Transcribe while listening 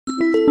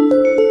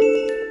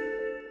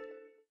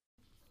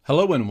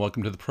Hello and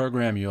welcome to the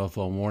program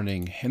UFO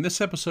Warning. In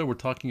this episode, we're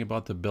talking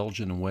about the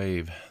Belgian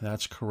wave.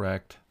 That's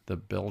correct, the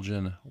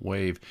Belgian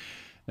wave.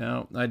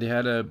 Now, I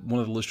had one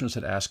of the listeners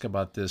had asked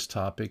about this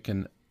topic,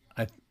 and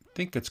I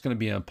think it's going to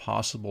be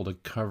impossible to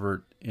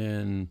cover it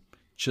in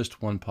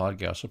just one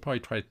podcast. I'll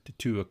probably try to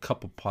do a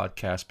couple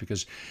podcasts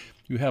because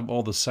you have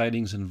all the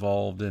sightings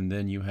involved, and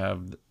then you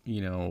have,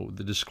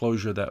 the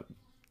disclosure that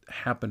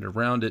happened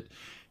around it.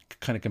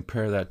 Kind of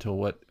compare that to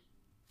what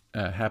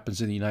happens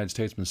in the United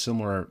States when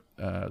similar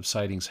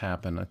sightings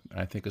happen.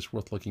 I think it's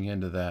worth looking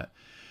into that.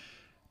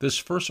 This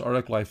first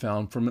article I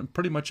found from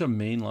pretty much a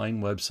mainline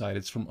website.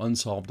 It's from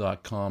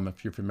unsolved.com.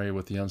 If you're familiar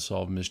with the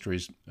Unsolved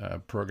Mysteries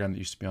program that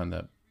used to be on the,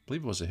 I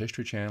believe it was a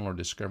History Channel or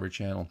Discovery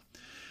Channel.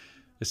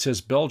 It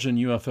says Belgian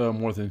UFO,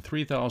 more than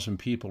 3,000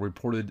 people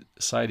reported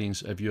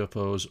sightings of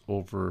UFOs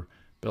over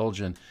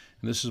Belgium.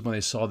 And this is when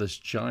they saw this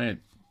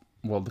giant,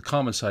 the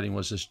common sighting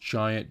was this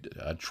giant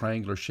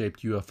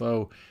triangular-shaped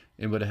UFO,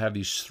 and would have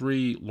these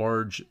three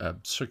large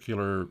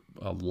circular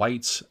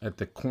lights at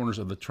the corners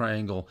of the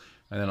triangle,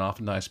 and then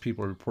oftentimes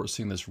people report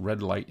seeing this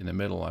red light in the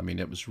middle. I mean,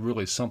 it was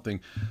really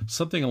something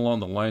along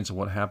the lines of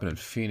what happened in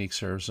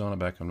Phoenix, Arizona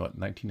back in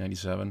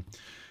 1997.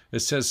 It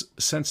says,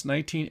 since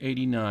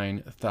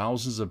 1989,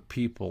 thousands of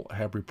people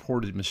have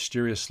reported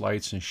mysterious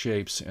lights and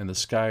shapes in the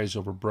skies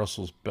over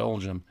Brussels,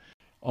 Belgium.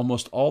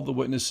 Almost all the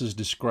witnesses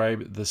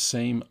describe the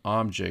same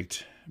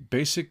object.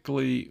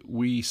 Basically,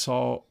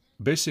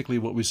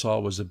 what we saw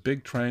was a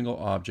big triangle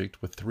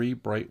object with three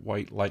bright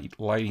white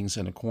lightings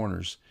in the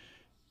corners.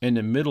 In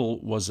the middle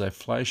was a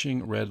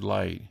flashing red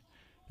light.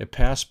 It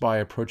passed by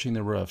approaching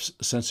the roofs.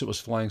 Since it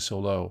was flying so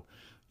low,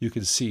 you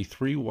could see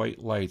three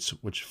white lights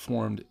which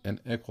formed an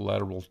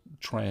equilateral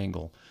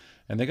triangle.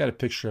 And they got a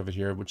picture of it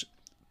here, which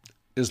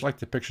is like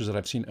the pictures that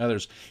I've seen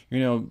others.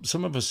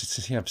 Some of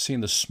us have seen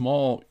the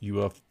small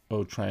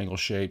UFO triangle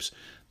shapes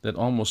that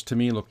almost to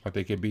me look like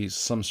they could be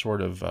some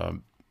sort of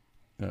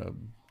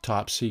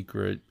top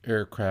secret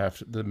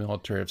aircraft, the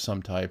military of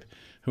some type,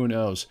 who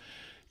knows,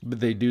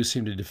 but they do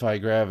seem to defy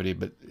gravity.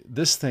 But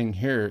this thing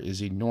here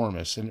is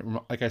enormous,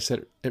 and like I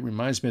said, it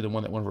reminds me of the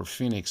one that went over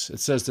Phoenix. It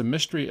says the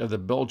mystery of the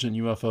Belgian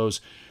UFOs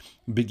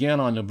began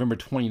on November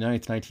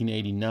 29th,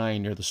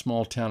 1989, near the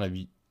small town of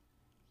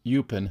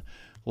Eupen,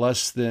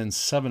 less than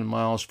 7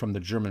 miles from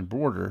the German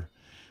border.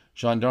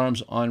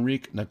 Gendarmes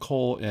Henrique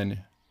Nicole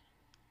and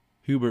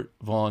Hubert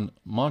von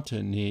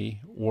Montigny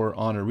were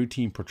on a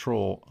routine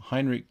patrol.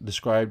 Heinrich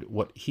described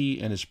what he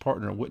and his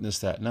partner witnessed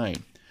that night.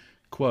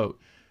 Quote,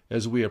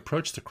 as we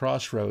approached the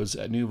crossroads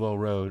at Nouveau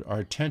Road, our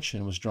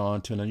attention was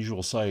drawn to an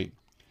unusual sight.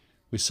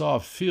 We saw a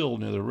field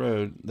near the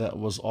road that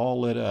was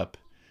all lit up.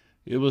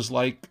 It was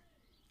like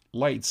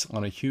lights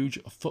on a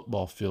huge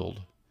football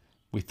field.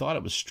 We thought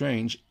it was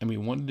strange, and we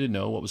wanted to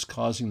know what was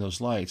causing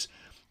those lights.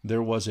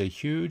 There was a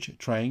huge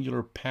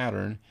triangular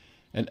pattern,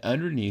 and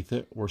underneath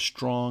it were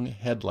strong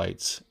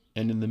headlights,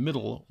 and in the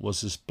middle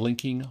was this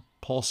blinking,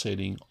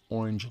 pulsating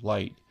orange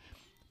light.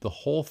 The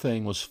whole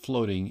thing was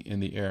floating in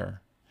the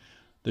air.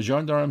 The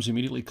gendarmes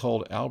immediately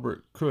called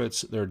Albert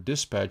Kreutz, their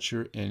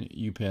dispatcher in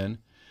Eupen.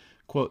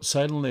 Quote,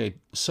 suddenly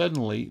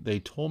they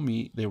told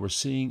me they were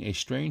seeing a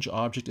strange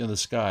object in the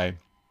sky.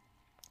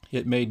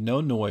 It made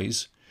no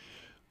noise.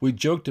 We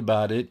joked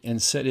about it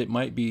and said it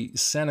might be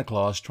Santa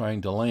Claus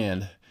trying to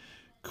land.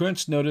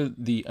 Kreutz noted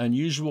the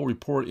unusual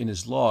report in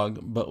his log,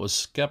 but was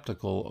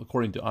skeptical.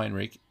 According to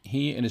Heinrich,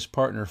 he and his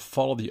partner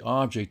followed the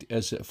object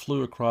as it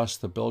flew across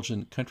the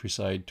Belgian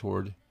countryside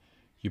toward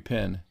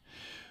Eupen.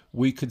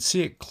 We could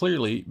see it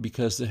clearly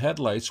because the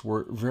headlights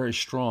were very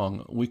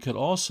strong. We could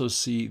also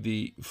see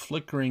the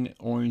flickering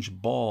orange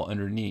ball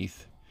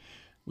underneath.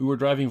 We were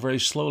driving very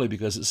slowly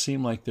because it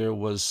seemed like there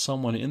was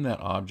someone in that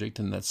object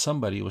and that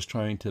somebody was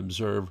trying to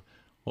observe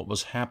what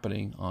was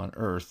happening on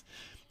Earth.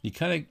 You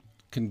kind of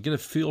can get a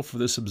feel for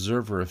this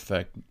observer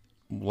effect.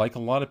 Like a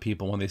lot of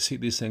people, when they see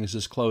these things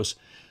this close,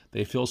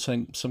 they feel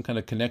some kind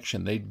of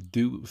connection. They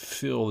do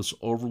feel this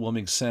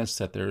overwhelming sense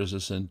that there is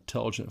this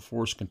intelligent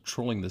force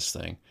controlling this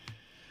thing.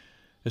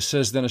 It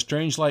says, then a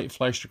strange light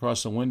flashed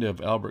across the window of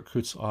Albert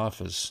Kreutz's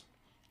office.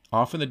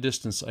 Off in the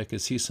distance, I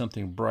could see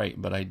something bright,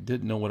 but I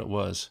didn't know what it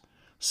was.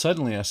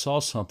 Suddenly, I saw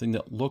something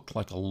that looked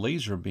like a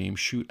laser beam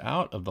shoot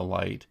out of the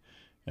light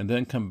and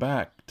then come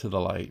back to the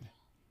light.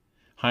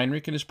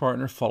 Heinrich and his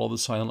partner followed the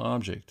silent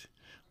object.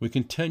 We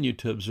continued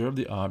to observe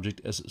the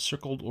object as it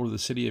circled over the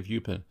city of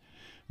Eupen.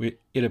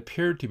 It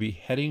appeared to be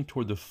heading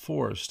toward the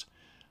forest.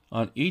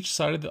 On each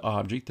side of the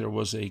object there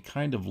was a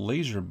kind of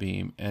laser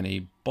beam and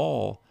a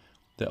ball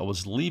that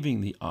was leaving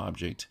the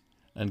object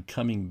and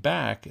coming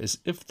back as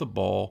if the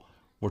ball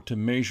were to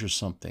measure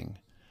something.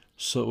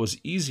 So it was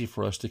easy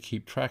for us to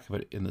keep track of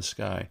it in the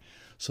sky.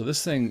 So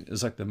this thing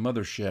is like the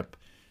mothership.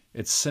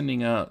 It's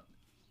sending out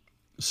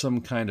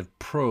some kind of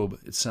probe,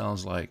 it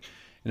sounds like.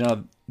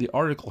 Now, the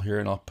article here,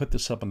 and I'll put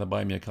this up on the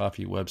Buy Me a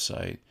Coffee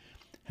website,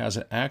 has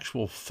an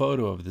actual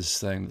photo of this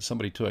thing that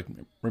somebody took.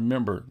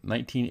 Remember,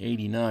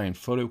 1989,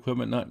 photo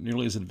equipment not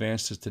nearly as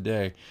advanced as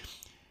today.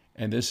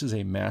 And this is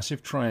a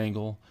massive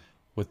triangle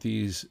with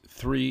these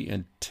three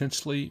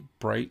intensely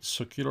bright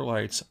circular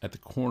lights at the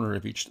corner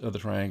of each of the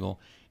triangle,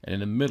 and in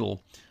the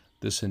middle,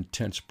 this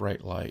intense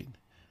bright light.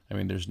 I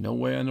mean, there's no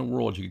way in the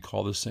world you could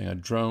call this thing a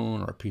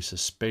drone or a piece of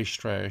space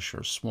trash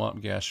or swamp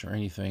gas or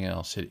anything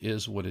else. It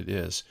is what it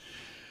is.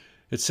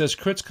 It says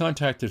crits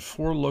contacted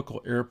 4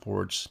 local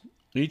airports.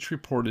 Each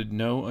reported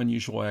no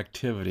unusual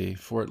activity.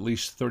 For at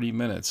least 30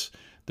 minutes,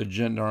 the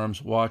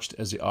gendarmes watched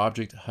as the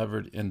object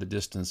hovered in the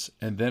distance.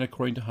 And then,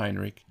 according to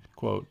Heinrich,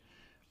 quote,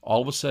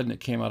 all of a sudden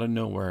it came out of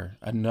nowhere,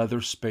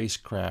 another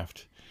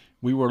spacecraft.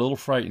 We were a little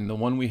frightened. The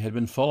one we had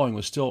been following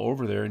was still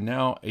over there, and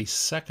now a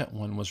second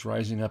one was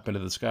rising up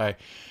into the sky.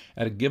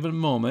 At a given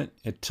moment,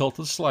 it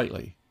tilted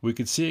slightly. We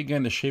could see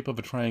again the shape of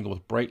a triangle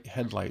with bright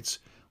headlights.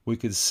 We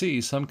could see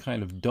some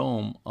kind of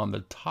dome on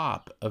the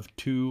top of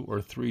 2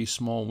 or 3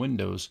 small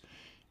windows,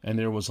 and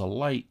there was a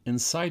light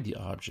inside the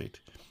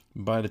object.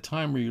 By the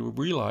time we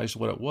realized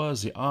what it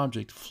was, the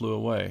object flew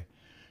away.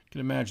 You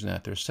can imagine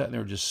that. They're sitting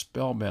there just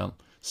spellbound,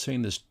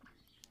 seeing this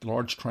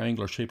large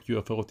triangular-shaped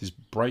UFO with these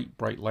bright,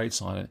 bright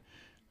lights on it.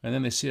 And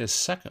then they see a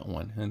second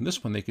one, and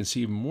this one they can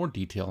see even more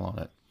detail on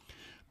it.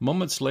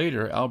 Moments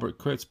later, Albert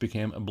Kritz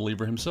became a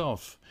believer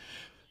himself.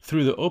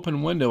 Through the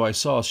open window, I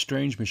saw a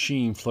strange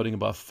machine floating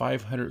about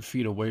 500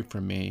 feet away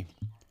from me.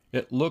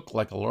 It looked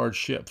like a large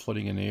ship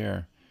floating in the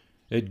air.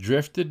 It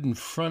drifted in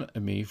front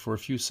of me for a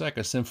few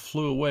seconds, then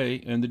flew away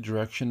in the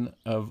direction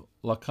of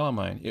La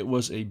Calamine. It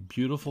was a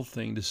beautiful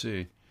thing to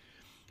see.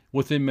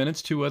 Within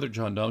minutes, 2 other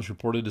gendarmes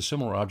reported a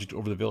similar object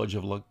over the village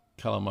of La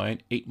Calamine,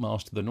 8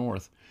 miles to the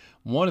north.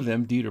 One of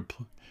them, Dieter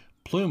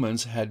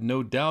Plumans, had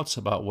no doubts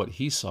about what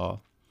he saw.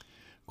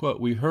 Quote,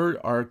 we heard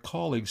our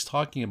colleagues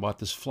talking about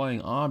this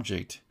flying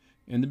object.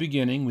 In the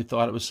beginning, we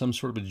thought it was some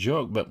sort of a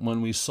joke, but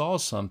when we saw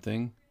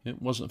something,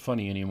 it wasn't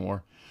funny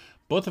anymore.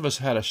 Both of us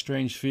had a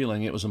strange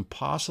feeling. It was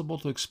impossible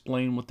to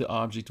explain what the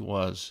object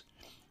was.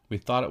 We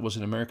thought it was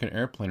an American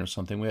airplane or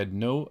something. We had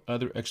no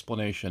other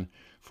explanation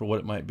for what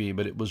it might be,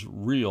 but it was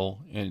real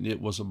and it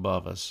was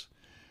above us.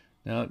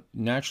 Now,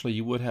 naturally,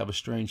 you would have a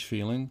strange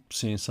feeling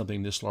seeing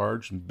something this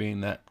large and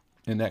being that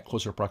in that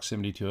closer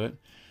proximity to it.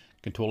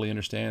 Can totally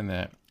understand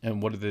that.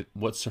 And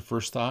what's the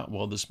first thought?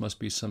 Well, this must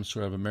be some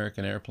sort of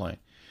American airplane.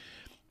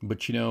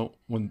 But you know,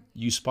 when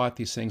you spot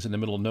these things in the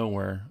middle of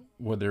nowhere,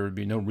 where there would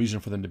be no reason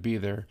for them to be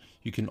there,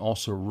 you can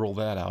also rule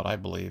that out, I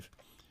believe.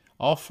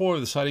 All 4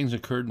 of the sightings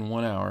occurred in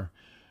 1 hour,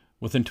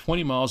 within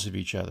 20 miles of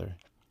each other.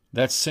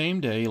 That same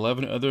day,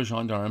 11 other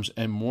gendarmes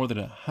and more than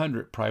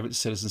 100 private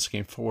citizens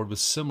came forward with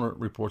similar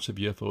reports of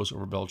UFOs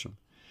over Belgium.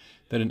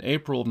 Then in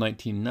April of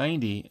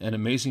 1990, an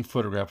amazing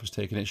photograph was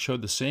taken. It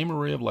showed the same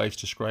array of lights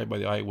described by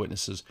the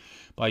eyewitnesses.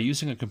 By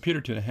using a computer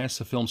to enhance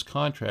the film's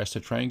contrast, a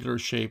triangular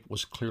shape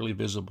was clearly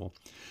visible.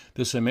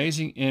 This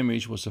amazing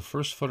image was the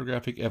first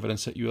photographic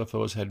evidence that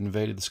UFOs had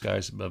invaded the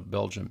skies above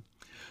Belgium.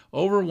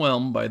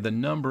 Overwhelmed by the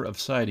number of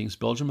sightings,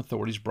 Belgian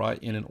authorities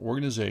brought in an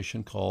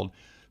organization called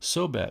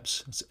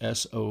SOBEPS, it's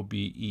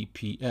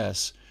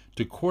S-O-B-E-P-S,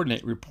 to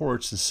coordinate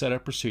reports and set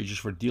up procedures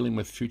for dealing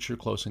with future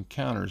close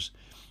encounters.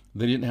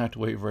 They didn't have to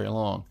wait very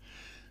long.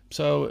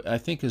 So I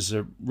think as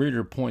the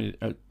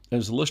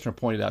listener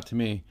pointed out to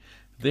me,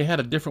 they had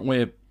a different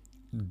way of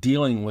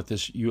dealing with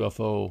this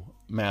UFO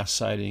mass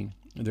sighting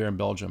there in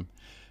Belgium.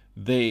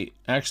 They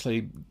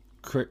actually,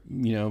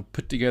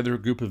 put together a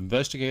group of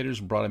investigators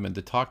and brought them in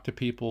to talk to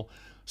people.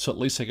 So at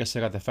least I guess they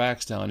got the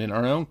facts down. In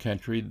our own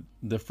country,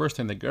 the first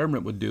thing the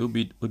government would do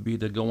would be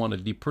to go on a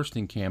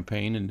depersoning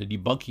campaign and a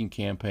debunking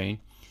campaign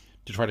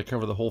to try to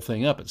cover the whole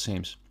thing up, it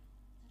seems.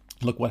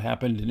 Look what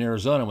happened in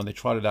Arizona when they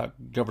trotted out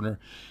Governor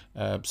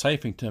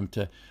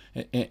Seifington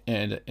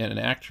and an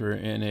actor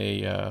in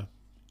a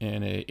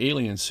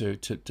alien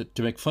suit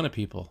to make fun of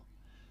people.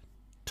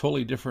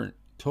 Totally different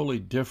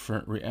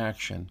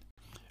reaction.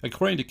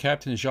 According to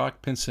Captain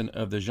Jacques Pinson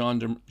of the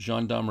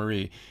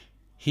Gendarmerie,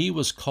 he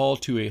was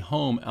called to a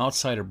home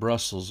outside of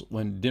Brussels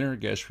when dinner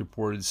guests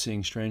reported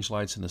seeing strange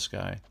lights in the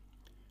sky.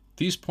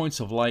 These points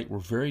of light were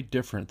very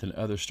different than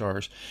other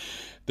stars.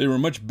 They were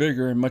much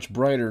bigger and much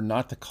brighter,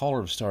 not the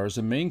color of stars.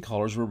 The main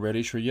colors were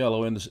reddish or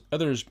yellow, and the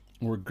others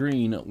were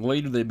green.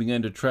 Later, they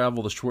began to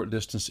travel the short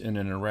distance in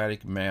an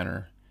erratic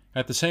manner.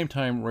 At the same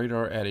time,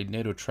 radar at a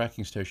NATO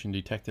tracking station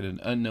detected an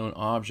unknown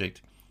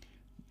object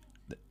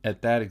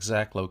at that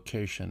exact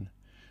location.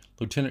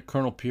 Lieutenant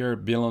Colonel Pierre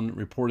Billon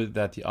reported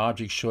that the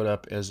object showed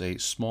up as a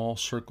small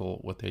circle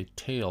with a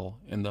tail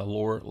in the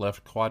lower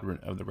left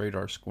quadrant of the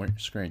radar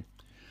screen.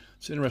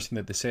 It's interesting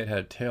that they say it had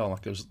a tail,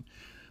 like it was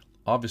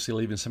obviously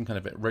leaving some kind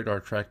of a radar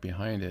track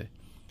behind it.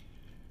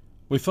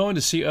 We phoned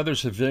to see other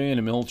civilian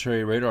and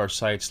military radar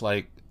sites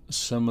like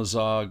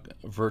Samazog,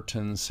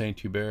 Verton,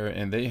 Saint-Hubert,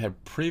 and they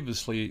had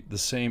previously the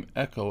same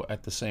echo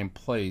at the same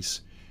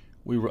place.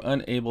 We were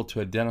unable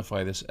to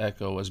identify this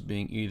echo as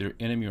being either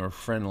enemy or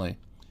friendly.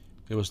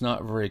 It was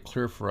not very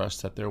clear for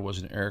us that there was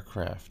an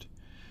aircraft.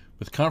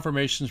 With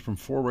confirmations from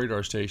 4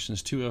 radar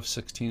stations, 2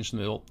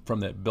 F-16s from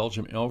the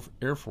Belgian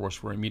Air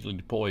Force were immediately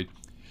deployed.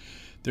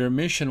 Their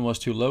mission was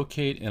to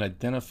locate and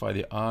identify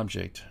the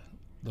object.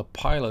 The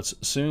pilots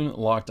soon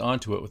locked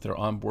onto it with their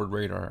onboard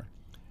radar.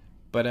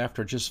 but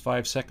after just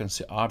 5 seconds,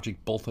 the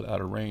object bolted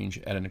out of range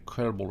at an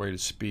incredible rate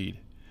of speed.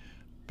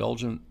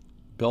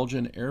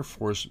 Belgian Air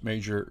Force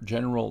Major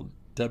General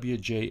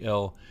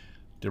W.J.L.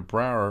 de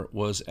Brouwer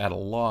was at a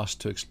loss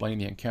to explain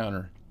the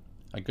encounter.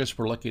 I guess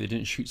we're lucky they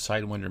didn't shoot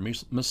Sidewinder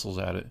missiles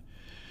at it.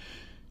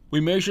 We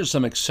measured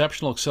some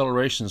exceptional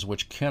accelerations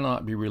which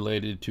cannot be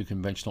related to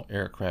conventional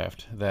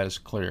aircraft. That is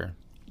clear.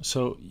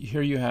 So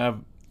here you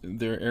have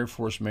their Air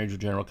Force Major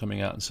General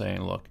coming out and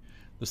saying, look,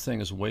 this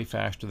thing is way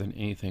faster than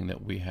anything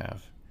that we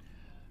have.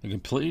 A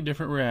completely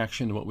different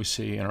reaction to what we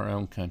see in our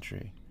own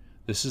country.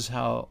 This is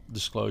how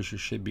disclosure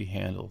should be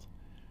handled.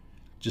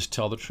 Just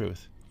tell the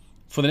truth.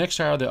 For the next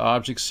hour, the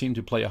objects seemed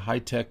to play a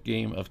high-tech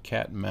game of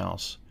cat and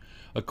mouse.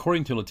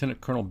 According to Lieutenant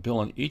Colonel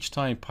Billen, each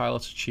time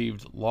pilots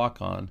achieved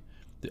lock-on,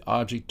 the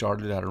object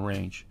darted out of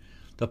range.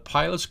 The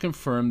pilots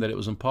confirmed that it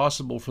was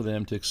impossible for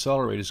them to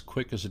accelerate as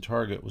quick as the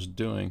target was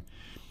doing.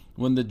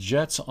 When the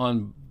Jets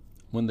onboard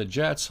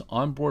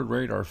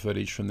radar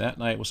footage from that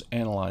night was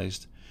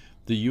analyzed,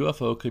 the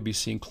UFO could be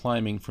seen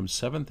climbing from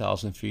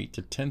 7,000 feet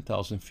to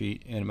 10,000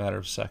 feet in a matter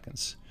of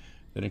seconds.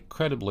 Then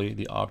incredibly,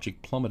 the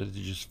object plummeted to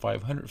just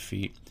 500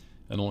 feet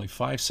in only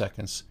 5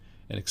 seconds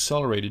and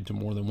accelerated to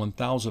more than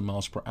 1,000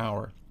 miles per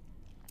hour.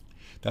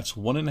 That's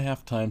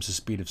 1.5 times the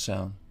speed of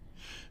sound.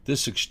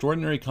 This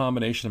extraordinary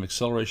combination of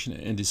acceleration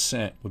and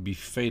descent would be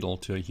fatal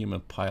to a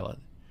human pilot.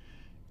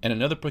 And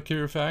another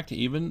peculiar fact,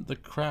 even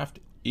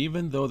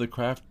though the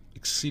craft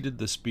exceeded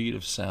the speed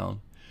of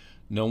sound,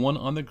 no one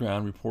on the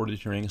ground reported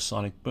hearing a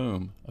sonic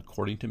boom.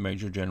 According to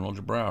Major General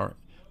de Brouwer,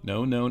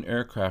 no known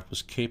aircraft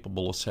was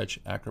capable of such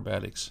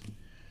acrobatics.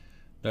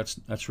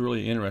 That's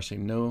really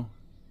interesting. No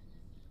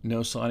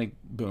sonic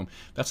boom.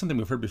 That's something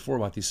we've heard before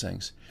about these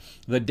things.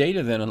 The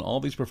data then on all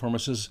these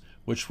performances,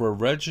 which were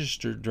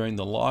registered during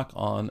the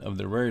lock-on of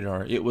the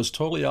radar, it was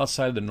totally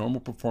outside of the normal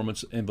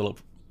performance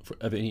envelope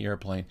of any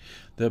airplane.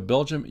 The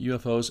Belgium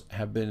UFOs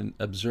have been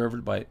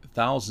observed by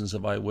thousands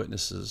of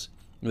eyewitnesses.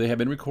 They have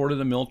been recorded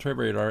on military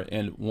radar,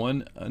 and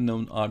one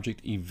unknown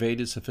object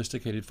evaded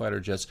sophisticated fighter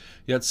jets.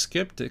 Yet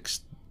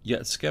skeptics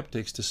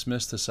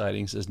dismiss the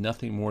sightings as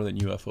nothing more than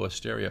UFO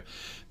hysteria.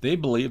 They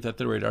believe that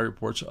the radar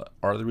reports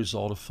are the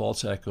result of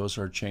false echoes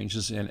or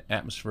changes in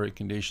atmospheric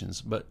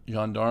conditions. But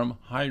Gendarme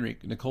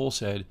Heinrich Nicole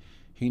said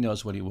he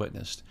knows what he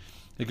witnessed.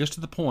 It gets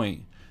to the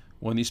point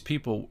when these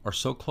people are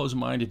so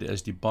close-minded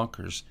as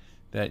debunkers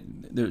that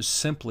they're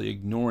simply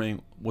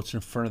ignoring what's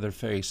in front of their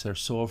face. They're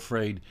so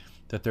afraid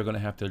that they're going to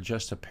have to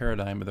adjust the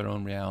paradigm of their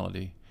own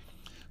reality.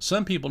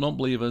 Some people don't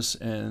believe us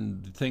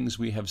and the things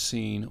we have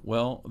seen.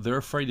 Well, they're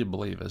afraid to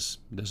believe us.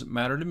 It doesn't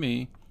matter to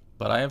me,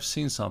 but I have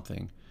seen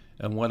something.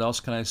 And what else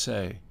can I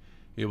say?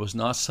 It was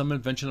not some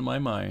invention of my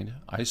mind.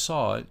 I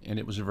saw it, and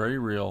it was very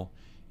real,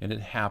 and it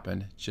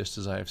happened just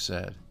as I have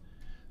said.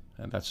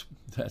 And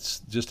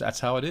that's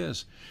how it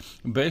is.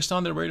 Based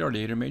on the radar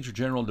data, Major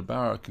General de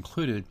Brouwer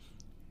concluded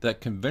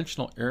that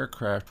conventional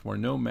aircraft were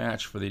no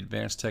match for the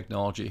advanced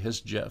technology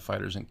his jet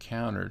fighters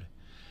encountered.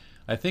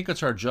 I think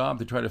it's our job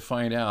to try to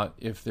find out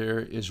if there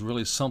is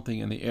really something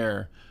in the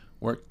air,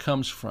 where it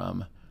comes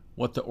from,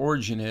 what the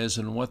origin is,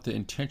 and what the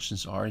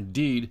intentions are.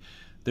 Indeed,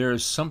 there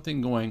is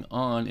something going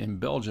on in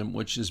Belgium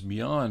which is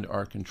beyond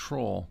our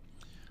control.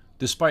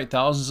 Despite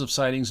thousands of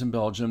sightings in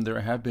Belgium,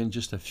 there have been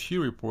just a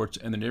few reports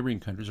in the neighboring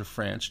countries of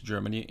France,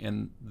 Germany,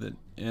 and the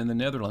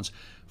Netherlands.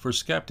 For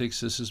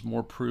skeptics, this is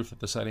more proof that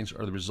the sightings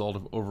are the result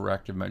of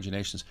overactive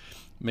imaginations.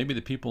 Maybe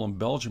the people in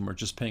Belgium are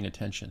just paying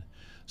attention.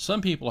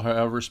 Some people,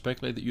 however,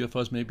 speculate that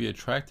UFOs may be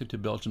attracted to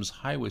Belgium's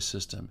highway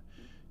system.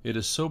 It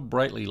is so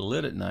brightly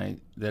lit at night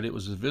that it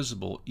was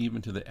visible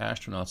even to the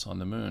astronauts on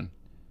the moon.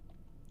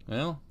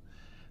 Well,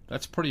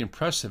 that's pretty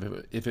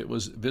impressive. If it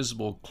was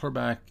visible clear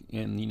back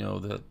in, in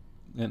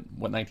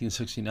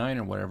 1969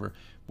 or whatever,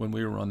 when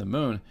we were on the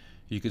moon,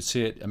 you could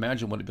see it.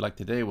 Imagine what it'd be like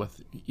today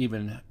with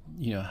even,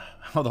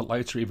 how the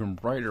lights are even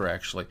brighter,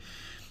 actually.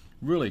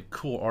 Really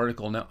cool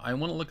article. Now, I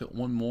want to look at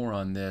one more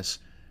on this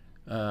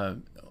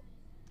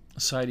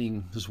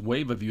sighting, this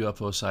wave of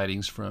UFO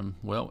sightings from,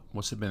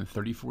 what's it been,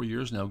 34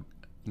 years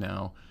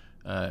now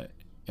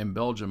in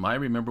Belgium. I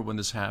remember when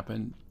this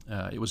happened.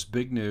 It was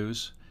big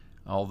news,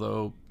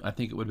 although I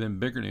think it would have been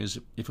bigger news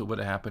if it would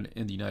have happened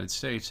in the United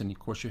States. And, of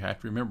course, you have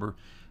to remember,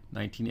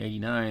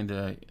 1989,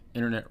 the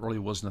internet really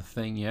wasn't a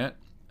thing yet.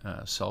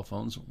 Cell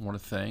phones weren't a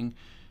thing.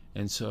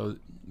 And so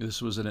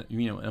this was a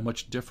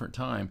much different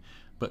time.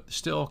 But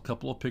still, a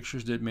couple of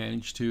pictures did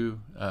manage to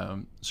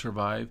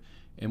survive.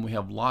 And we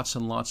have lots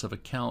and lots of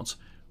accounts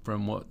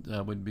from what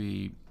would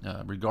be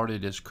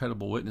regarded as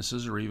credible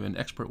witnesses or even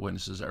expert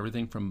witnesses.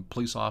 Everything from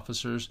police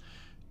officers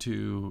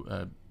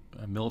to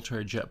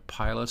military jet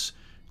pilots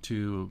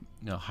to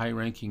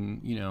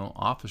high-ranking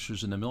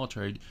officers in the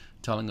military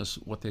telling us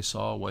what they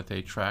saw, what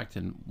they tracked,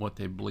 and what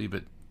they believe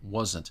it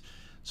wasn't.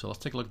 So let's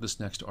take a look at this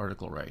next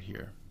article right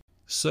here.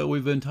 So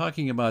we've been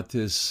talking about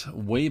this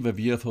wave of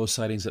UFO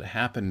sightings that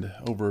happened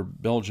over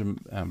Belgium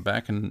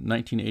back in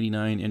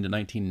 1989 into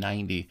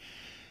 1990.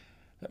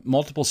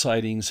 Multiple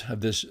sightings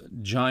of this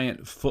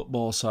giant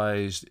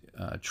football-sized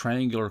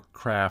triangular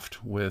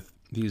craft with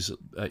these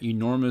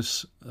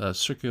enormous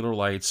circular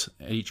lights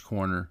at each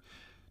corner,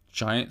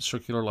 giant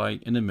circular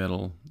light in the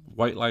middle,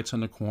 white lights on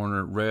the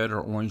corner, red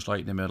or orange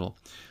light in the middle.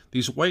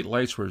 These white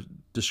lights were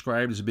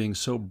described as being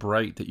so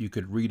bright that you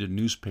could read a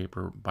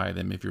newspaper by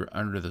them if you're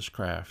under this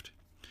craft.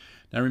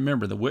 Now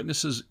remember, the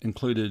witnesses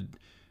included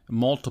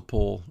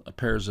multiple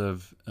pairs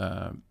of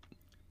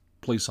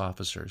police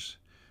officers.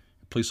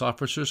 Police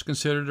officers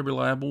considered a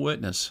reliable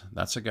witness.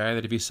 That's a guy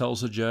that if he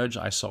tells the judge,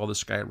 I saw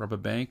this guy rob a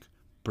bank,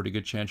 pretty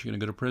good chance you're going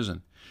to go to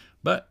prison.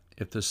 But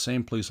if the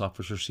same police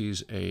officer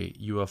sees a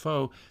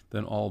UFO,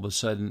 then all of a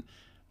sudden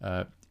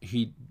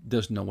he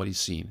doesn't know what he's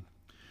seen.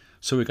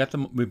 So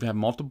we've had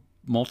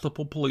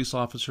multiple police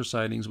officer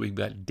sightings. We've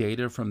got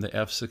data from the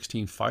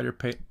F-16 fighter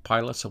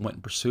pilots that went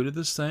in pursuit of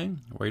this thing,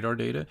 radar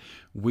data.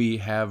 We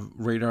have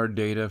radar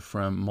data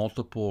from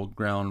multiple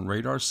ground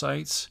radar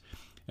sites.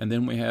 And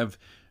then we have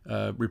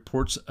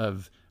reports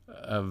of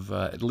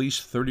at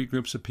least 30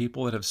 groups of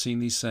people that have seen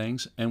these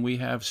things. And we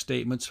have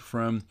statements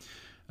from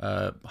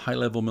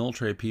high-level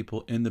military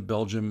people in the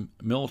Belgian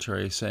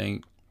military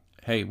saying,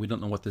 hey, we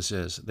don't know what this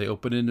is. They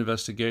opened an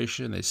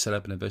investigation. They set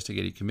up an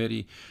investigative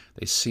committee.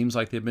 It seems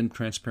like they've been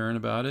transparent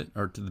about it,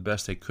 or to the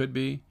best they could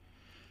be.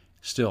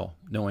 Still,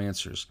 no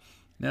answers.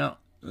 Now,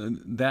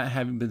 that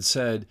having been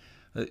said,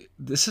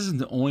 this isn't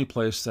the only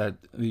place that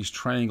these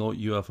triangle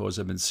UFOs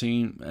have been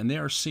seen, and they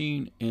are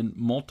seen in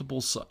multiple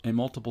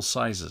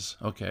sizes.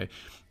 Okay,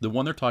 the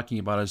one they're talking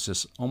about is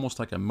just almost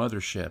like a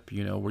mothership,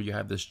 where you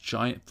have this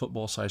giant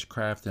football-sized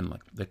craft, and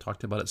like they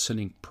talked about it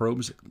sending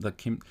probes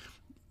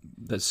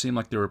that seemed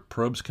like there were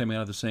probes coming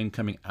out of the thing,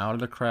 coming out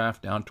of the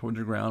craft, down toward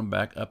the ground,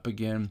 back up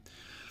again.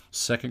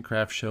 Second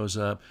craft shows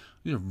up.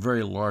 These are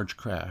very large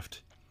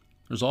craft.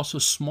 There's also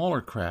smaller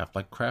craft,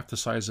 like craft the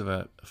size of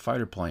a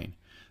fighter plane.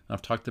 And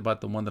I've talked about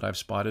the one that I've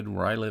spotted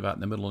where I live out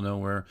in the middle of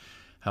nowhere,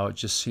 how it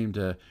just seemed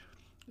to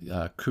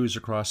cruise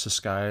across the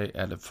sky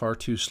at a far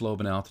too slow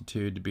of an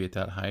altitude to be at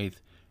that height,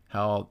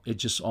 how it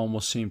just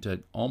almost seemed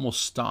to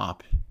almost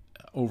stop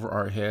over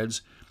our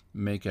heads,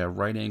 make a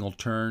right angle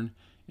turn,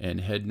 and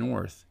head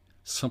north,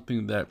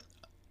 something that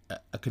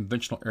a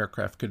conventional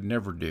aircraft could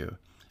never do.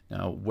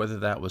 Now, whether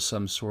that was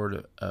some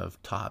sort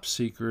of top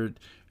secret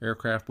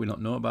aircraft we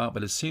don't know about,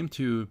 but it seemed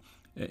to,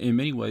 in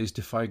many ways,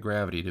 defy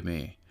gravity to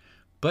me.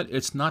 But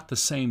it's not the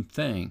same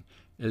thing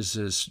as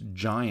this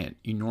giant,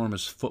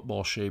 enormous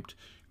football-shaped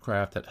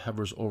craft that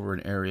hovers over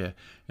an area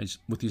and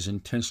with these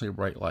intensely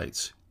bright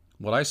lights.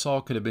 What I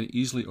saw could have been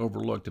easily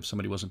overlooked if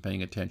somebody wasn't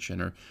paying attention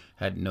or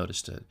hadn't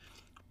noticed it.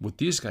 What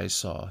these guys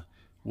saw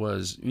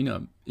was,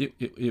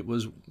 it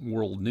was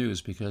world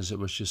news because it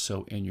was just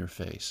so in your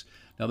face.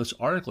 Now, this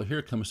article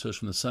here comes to us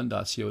from the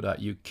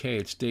sun.co.uk.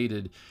 It's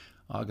dated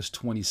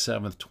August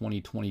 27th,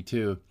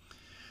 2022.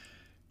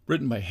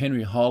 Written by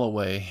Henry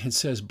Holloway. It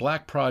says,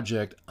 Black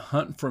Project,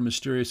 hunt for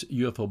mysterious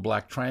UFO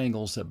black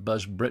triangles that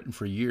buzzed Britain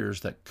for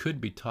years that could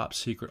be top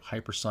secret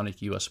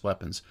hypersonic U.S.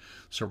 weapons.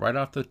 So right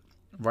off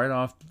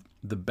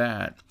the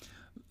bat,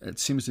 it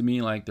seems to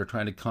me like they're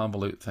trying to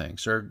convolute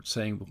things. They're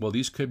saying, well,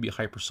 these could be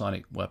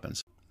hypersonic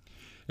weapons.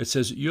 It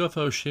says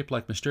UFOs shaped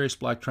like mysterious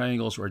black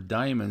triangles or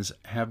diamonds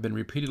have been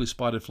repeatedly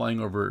spotted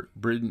flying over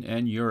Britain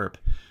and Europe.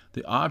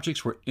 The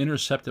objects were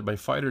intercepted by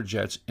fighter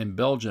jets in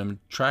Belgium,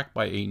 tracked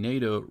by a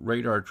NATO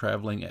radar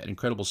traveling at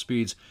incredible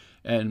speeds,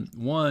 and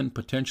one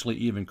potentially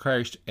even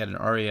crashed at an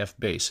RAF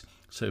base.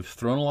 So they've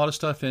thrown a lot of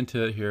stuff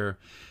into it here.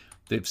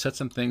 They've said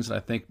some things that I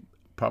think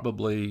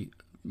probably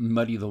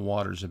muddy the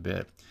waters a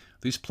bit.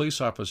 These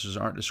police officers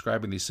aren't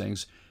describing these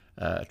things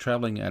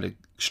traveling at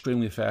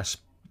extremely fast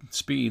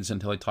speeds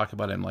until they talk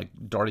about them like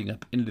darting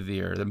up into the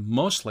air. They're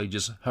mostly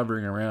just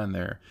hovering around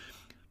there,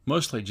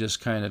 mostly just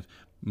kind of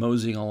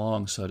moseying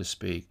along, so to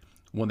speak.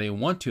 When they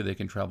want to, they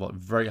can travel at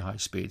very high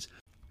speeds.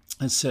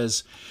 It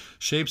says,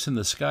 shapes in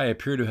the sky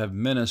appear to have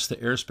menaced the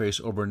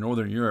airspace over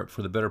northern Europe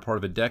for the better part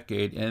of a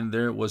decade, and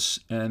there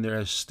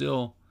has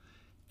still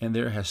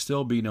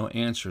been no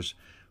answers.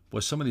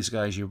 With some of these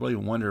guys, you really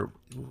wonder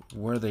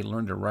where they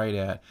learned to write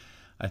at.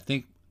 I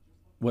think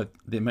what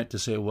they meant to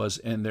say was,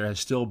 and there has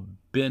still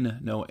been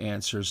no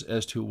answers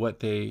as to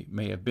what they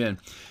may have been.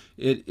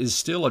 It is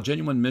still a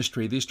genuine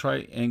mystery. These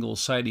triangle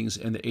sightings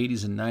in the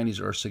 80s and 90s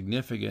are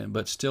significant,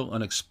 but still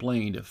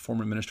unexplained,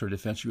 former Minister of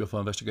Defense UFO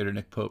investigator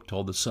Nick Pope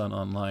told The Sun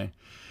online.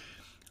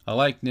 I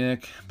like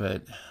Nick,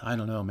 but I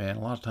don't know, man.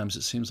 A lot of times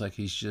it seems like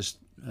he's just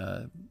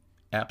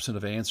absent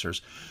of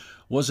answers.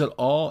 Was it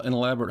all an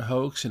elaborate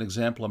hoax, an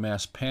example of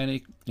mass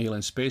panic,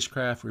 alien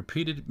spacecraft,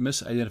 repeated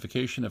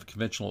misidentification of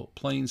conventional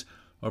planes,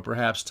 or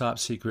perhaps top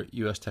secret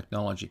U.S.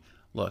 technology?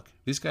 Look,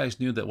 these guys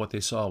knew that what they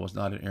saw was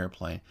not an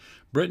airplane.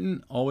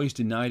 Britain always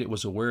denied it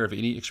was aware of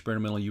any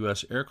experimental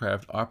U.S.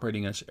 aircraft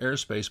operating in its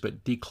airspace,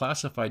 but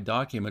declassified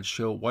documents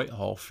show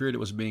Whitehall feared it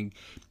was being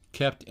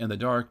kept in the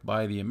dark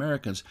by the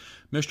Americans.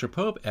 Mr.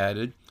 Pope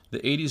added, the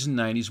 80s and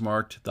 90s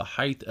marked the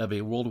height of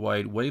a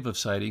worldwide wave of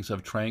sightings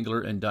of triangular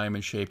and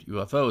diamond-shaped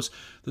UFOs.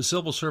 The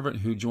civil servant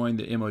who joined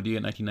the MOD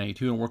in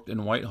 1992 and worked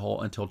in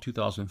Whitehall until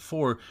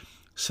 2004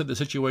 said the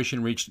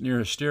situation reached near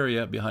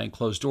hysteria behind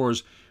closed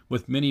doors,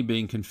 with many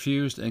being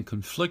confused and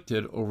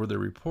conflicted over the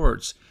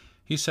reports.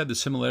 He said the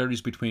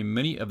similarities between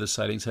many of the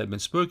sightings had been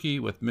spooky,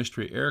 with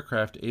mystery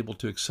aircraft able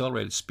to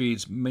accelerate at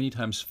speeds many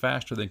times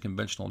faster than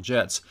conventional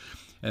jets.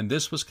 And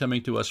this was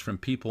coming to us from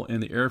people in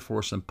the Air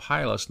Force and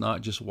pilots,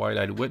 not just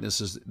wide-eyed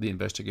witnesses, the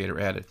investigator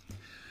added.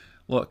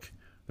 Look,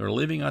 they're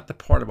leaving out the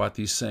part about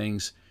these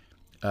things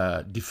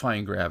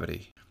defying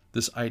gravity.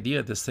 This idea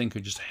that this thing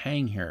could just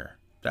hang here,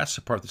 that's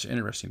the part that's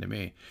interesting to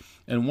me.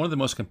 And one of the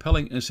most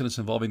compelling incidents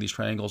involving these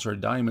triangles or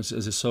diamonds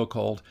is a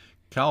so-called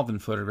Calvin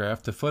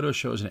photograph. The photo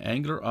shows an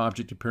angular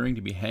object appearing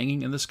to be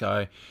hanging in the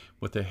sky,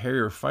 with a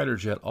Harrier fighter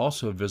jet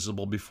also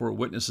visible before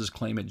witnesses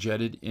claim it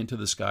jetted into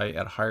the sky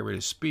at a high rate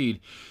of speed.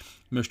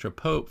 Mr.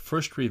 Pope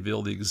first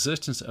revealed the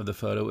existence of the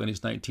photo in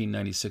his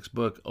 1996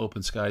 book,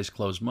 Open Skies,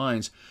 Closed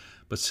Minds,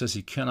 but says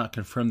he cannot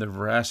confirm the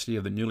veracity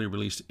of the newly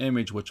released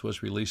image, which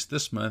was released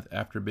this month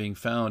after being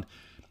found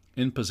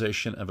in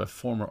possession of a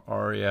former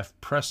RAF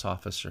press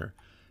officer.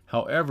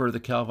 However, the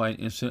Calvin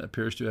incident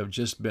appears to have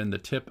just been the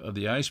tip of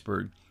the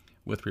iceberg,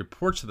 with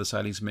reports of the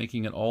sightings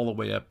making it all the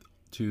way up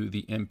to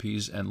the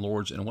MPs and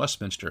Lords in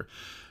Westminster.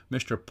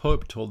 Mr.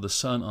 Pope told The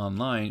Sun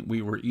Online,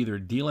 "We were either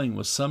dealing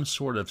with some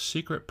sort of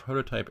secret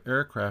prototype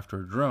aircraft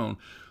or drone,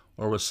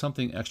 or with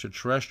something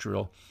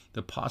extraterrestrial.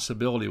 The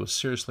possibility was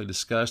seriously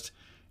discussed,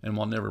 and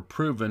while never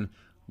proven,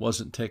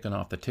 wasn't taken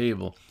off the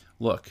table."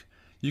 Look,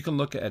 you can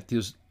look at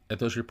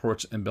those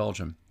reports in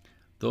Belgium.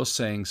 Those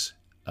things,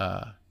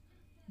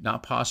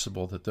 not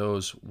possible that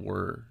those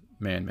were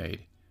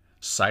man-made.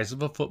 Size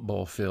of a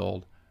football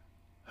field,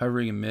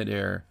 hovering in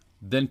midair,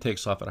 then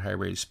takes off at a high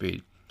rate of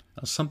speed.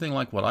 Now, something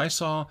like what I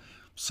saw,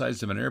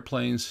 size of an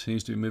airplane,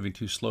 seems to be moving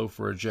too slow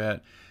for a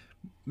jet.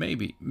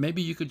 Maybe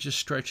you could just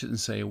stretch it and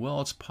say, well,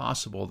 it's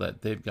possible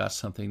that they've got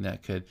something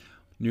that could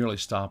nearly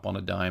stop on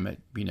a dime at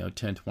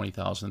 10,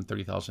 20,000,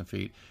 30,000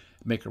 feet,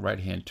 make a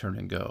right-hand turn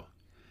and go.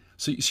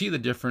 So you see the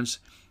difference?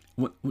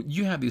 When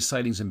you have these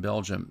sightings in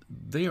Belgium,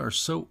 they are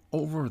so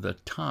over the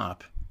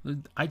top.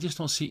 I just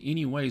don't see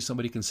any way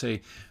somebody can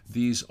say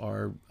these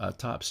are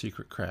top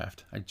secret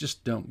craft. I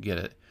just don't get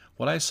it.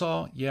 What I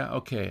saw, yeah,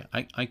 okay,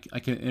 I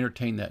can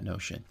entertain that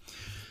notion.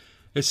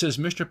 It says,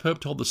 Mr. Pope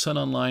told The Sun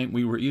Online,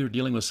 "We were either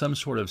dealing with some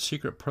sort of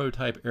secret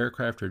prototype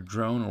aircraft or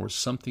drone, or with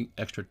something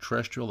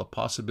extraterrestrial. The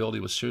possibility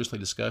was seriously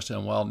discussed,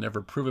 and while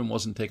never proven,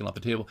 wasn't taken off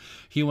the table."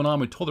 He went on,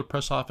 "We told the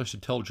press office to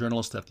tell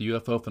journalists that the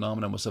UFO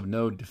phenomenon was of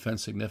no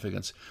defense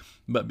significance.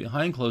 But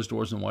behind closed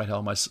doors in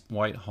Whitehall,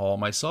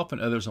 myself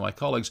and others of my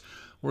colleagues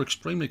were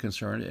extremely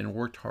concerned and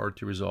worked hard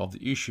to resolve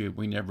the issue.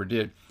 We never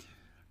did."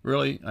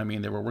 Really? I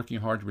mean, they were working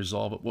hard to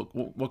resolve it.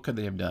 What could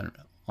they have done,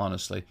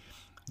 honestly?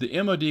 The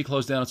MOD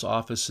closed down its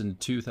office in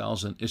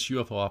 2000, its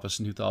UFO office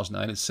in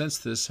 2009, and since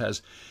this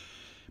has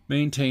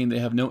maintained they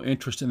have no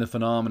interest in the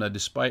phenomena,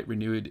 despite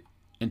renewed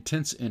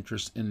intense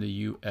interest in the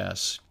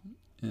U.S.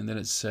 And then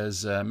it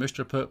says,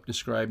 Mr. Pope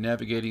described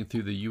navigating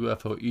through the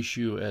UFO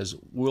issue as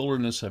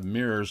wilderness of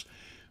mirrors,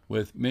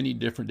 with many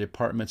different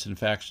departments and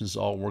factions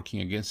all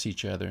working against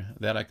each other.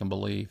 That I can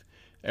believe.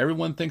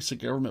 Everyone thinks the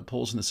government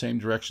pulls in the same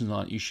direction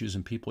on issues,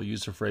 and people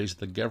use the phrase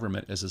 "the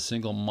government" as a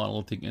single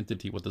monolithic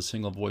entity with a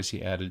single voice,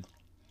 he added.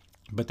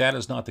 But that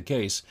is not the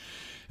case.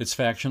 It's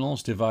factional,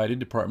 it's divided,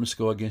 departments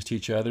go against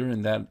each other,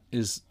 and that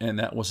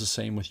was the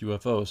same with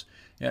UFOs.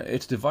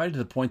 It's divided to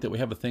the point that we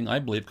have a thing I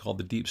believe called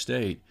the deep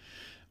state.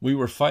 We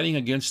were fighting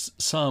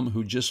against some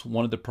who just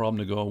wanted the problem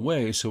to go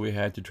away, so we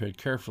had to tread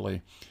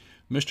carefully.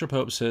 Mr.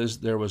 Pope says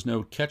there was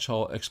no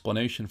catch-all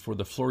explanation for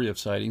the flurry of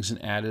sightings,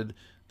 and added,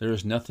 "There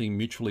is nothing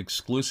mutually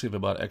exclusive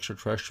about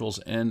extraterrestrials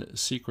and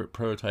secret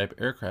prototype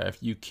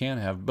aircraft. You can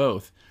have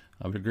both."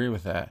 I would agree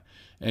with that.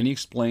 And he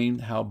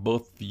explained how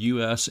both the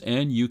U.S.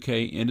 and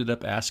U.K. ended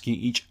up asking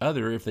each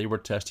other if they were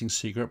testing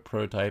secret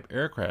prototype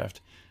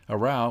aircraft, a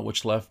row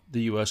which left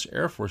the U.S.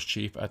 Air Force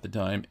chief at the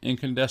time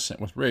incandescent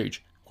with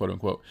rage, quote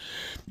unquote.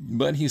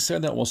 But he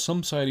said that while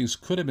some sightings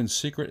could have been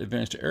secret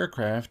advanced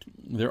aircraft,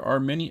 there are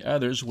many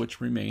others which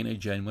remain a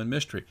genuine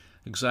mystery.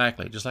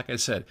 Exactly. Just like I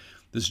said,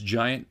 this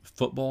giant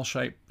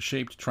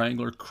football-shaped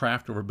triangular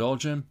craft over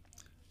Belgium,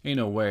 ain't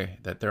no way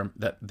that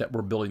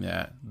we're building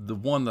that. The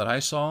one that I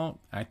saw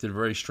acted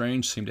very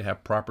strange, seemed to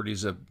have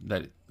properties of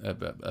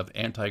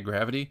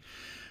anti-gravity.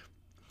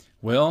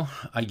 Well,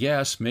 I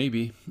guess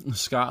maybe.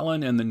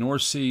 Scotland and the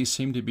North Sea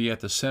seem to be at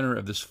the center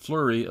of this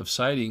flurry of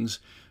sightings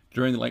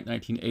during the late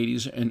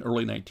 1980s and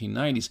early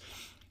 1990s.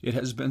 It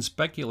has been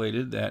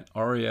speculated that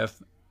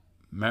RAF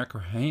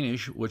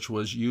Mackerhanish, which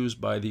was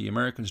used by the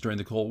Americans during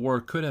the Cold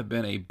War, could have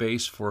been a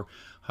base for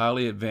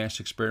highly advanced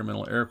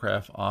experimental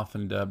aircraft,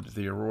 often dubbed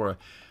the Aurora.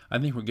 I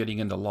think we're getting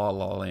into la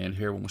land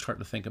here when we start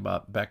to think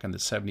about back in the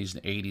 70s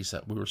and 80s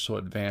that we were so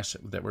advanced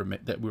that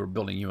we were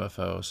building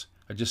UFOs.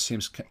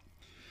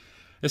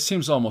 It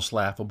seems almost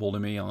laughable to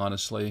me,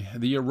 honestly.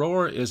 The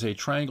Aurora is a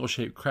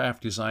triangle-shaped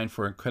craft designed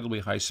for incredibly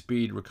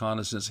high-speed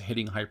reconnaissance,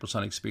 hitting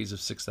hypersonic speeds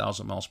of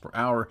 6,000 miles per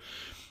hour.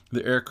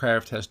 The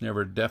aircraft has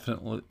never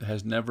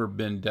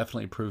been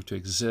definitely proved to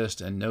exist,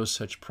 and no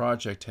such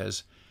project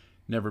has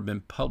never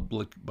been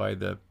public by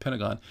the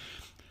Pentagon.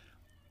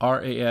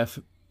 RAF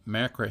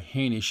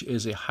Machrihanish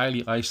is a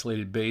highly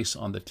isolated base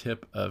on the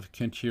tip of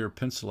Kintyre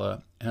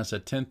Peninsula, has a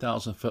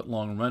 10,000-foot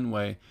long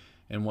runway,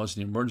 and was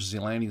an emergency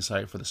landing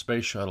site for the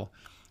space shuttle.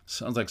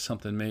 Sounds like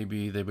something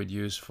maybe they would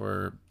use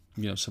for,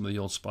 some of the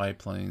old spy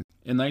planes.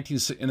 In the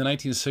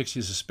 1960s,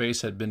 the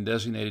space had been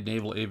designated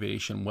Naval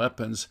Aviation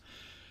Weapons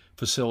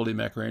Facility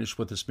Machrihanish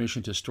with its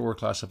mission to store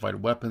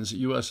classified weapons.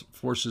 U.S.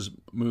 forces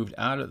moved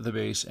out of the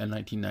base in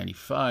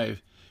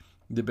 1995.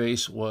 The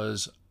base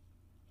was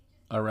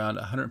around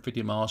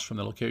 150 miles from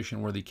the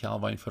location where the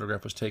Calvine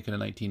photograph was taken in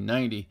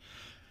 1990.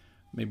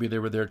 Maybe they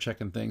were there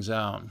checking things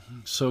out.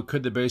 So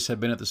could the base have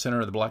been at the center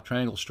of the Black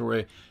Triangle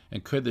story,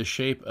 and could the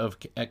shape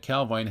at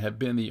Calvine have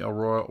been the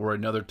Aurora or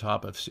another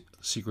top of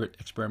secret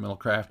experimental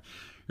craft?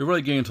 You're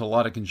really getting into a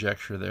lot of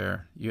conjecture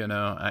there.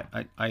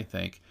 I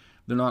think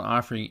they're not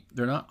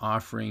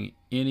offering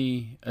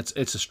any.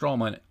 It's a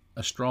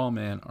straw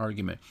man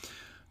argument.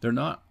 They're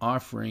not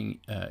offering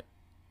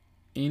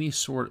any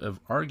sort of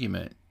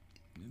argument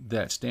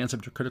that stands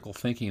up to critical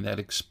thinking that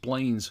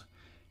explains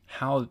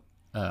how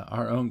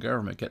our own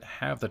government could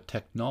have the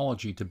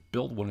technology to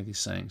build one of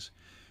these things.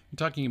 You're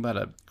talking about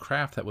a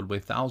craft that would weigh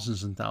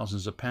thousands and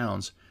thousands of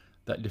pounds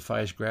that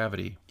defies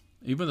gravity.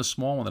 Even the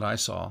small one that I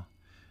saw.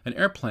 An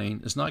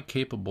airplane is not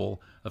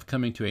capable of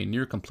coming to a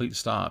near complete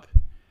stop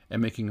and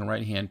making a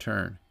right-hand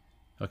turn,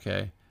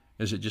 okay,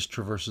 as it just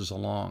traverses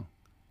along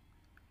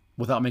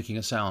without making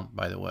a sound,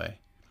 by the way.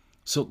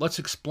 So let's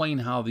explain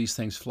how these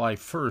things fly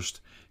first,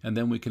 and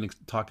then we can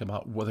talk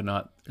about whether or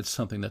not it's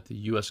something that the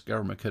U.S.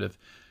 government could have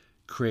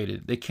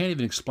created. They can't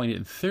even explain it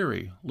in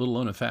theory, let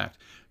alone in fact.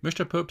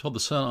 Mr. Pope told the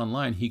Sun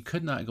Online he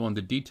could not go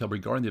into detail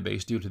regarding the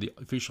base due to the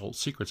Official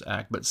Secrets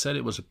Act, but said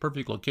it was a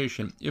perfect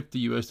location if the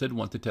U.S. did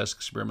want to test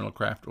experimental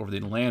craft over the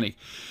Atlantic.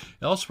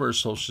 Elsewhere,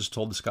 sources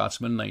told the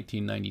Scotsman in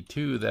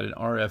 1992 that an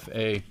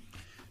RFA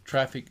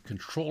traffic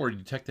controller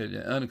detected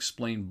an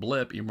unexplained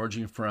blip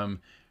emerging from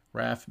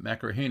RAF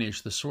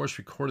Machrihanish. The source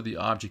recorded the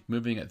object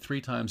moving at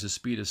 3 times the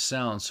speed of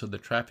sound, so the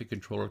traffic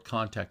controller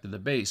contacted the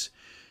base.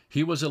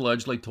 He was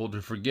allegedly told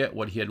to forget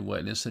what he had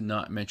witnessed and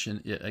not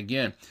mention it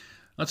again.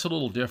 That's a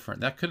little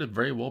different. That could have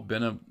very well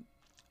been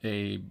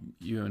a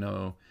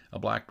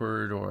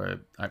Blackbird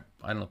or I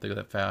don't know if they go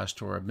that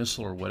fast, or a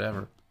missile or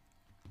whatever.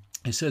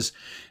 It says,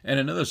 and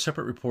another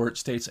separate report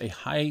states a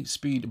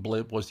high-speed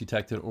blip was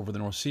detected over the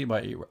North Sea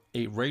by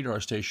a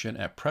radar station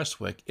at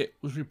Prestwick. It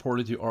was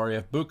reported to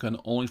RAF Buchan,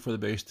 only for the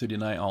base to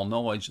deny all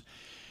knowledge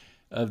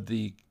of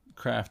any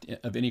craft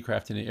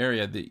in the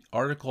area. The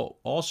article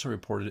also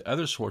reported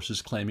other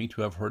sources claiming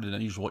to have heard an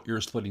unusual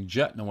ear-splitting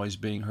jet noise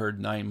being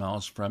heard 9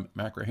 miles from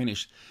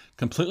Machrihanish.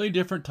 Completely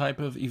different type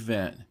of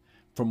event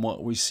from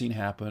what we've seen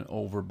happen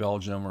over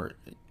Belgium or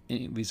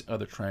any of these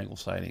other triangle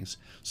sightings.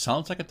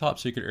 Sounds like a top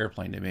secret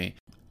airplane to me.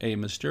 A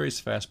mysterious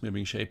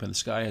fast-moving shape in the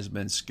sky has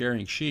been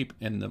scaring sheep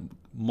in the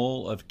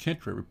mole of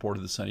Kintyre,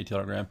 reported the Sunday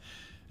Telegram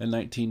in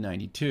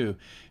 1992.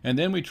 And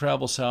then we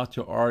travel south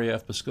to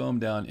RAF Bascombe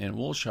down in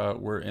Wiltshire,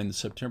 where in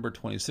September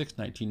 26,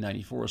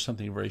 1994,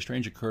 something very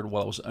strange occurred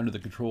while it was under the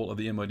control of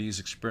the MOD's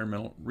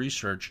experimental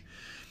research.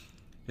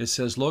 It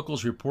says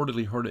locals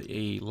reportedly heard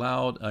a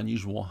loud,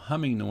 unusual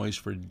humming noise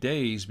for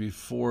days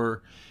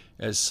before,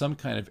 as some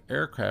kind of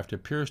aircraft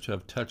appears to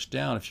have touched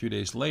down a few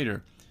days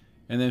later.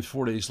 And then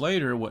 4 days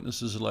later,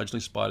 witnesses allegedly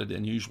spotted an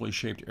unusually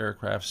shaped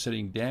aircraft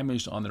sitting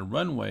damaged on the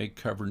runway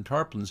covered in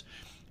tarpaulins,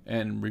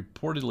 and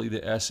reportedly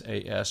the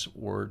SAS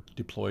were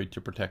deployed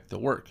to protect the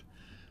work.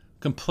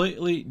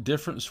 Completely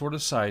different sort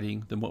of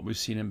sighting than what we've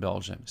seen in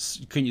Belgium.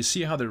 Can you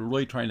see how they're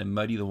really trying to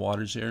muddy the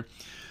waters here?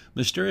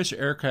 Mysterious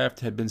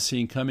aircraft had been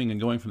seen coming and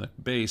going from the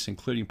base,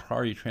 including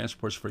priority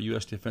transports for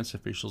U.S. defense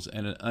officials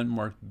and an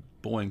unmarked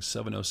Boeing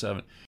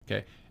 707.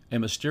 Okay, a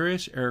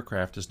mysterious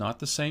aircraft is not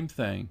the same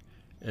thing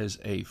as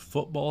a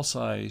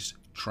football-sized,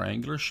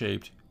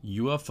 triangular-shaped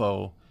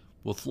UFO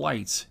with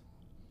lights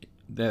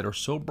that are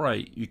so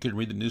bright you can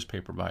read the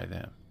newspaper by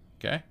them.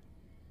 Okay,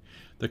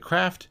 the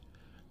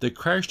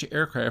crashed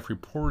aircraft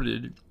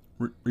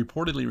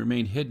reportedly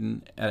remained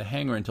hidden at a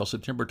hangar until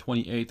September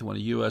 28th, when a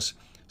U.S.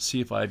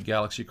 C-5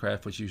 Galaxy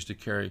craft was used to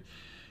carry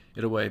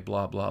it away,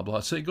 blah, blah, blah.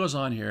 So it goes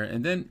on here,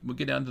 and then we'll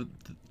get down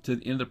to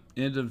the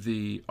end of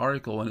the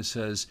article, and it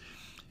says,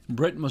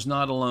 Britain was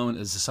not alone,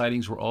 as the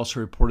sightings were also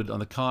reported on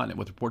the continent,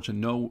 with reports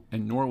in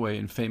Norway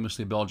and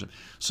famously Belgium.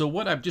 So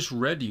what I've just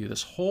read to you,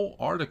 this whole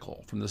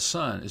article from the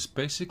Sun, is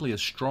basically a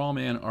straw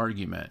man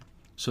argument.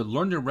 So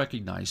learn to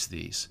recognize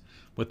these.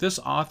 What this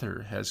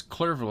author has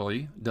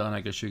cleverly done,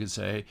 I guess you could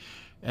say,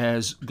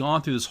 has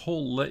gone through this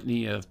whole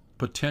litany of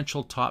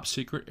potential top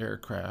secret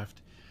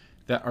aircraft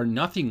that are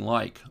nothing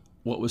like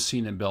what was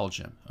seen in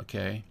Belgium,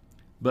 okay?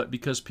 But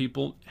because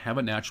people have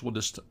a natural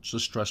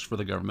distrust for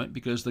the government,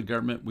 because the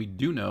government, we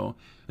do know,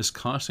 is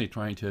constantly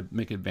trying to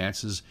make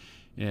advances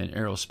in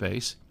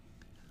aerospace,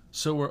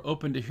 so we're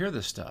open to hear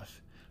this stuff.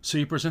 So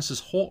he presents this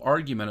whole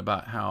argument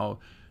about how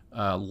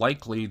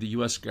likely the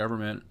U.S.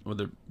 government or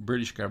the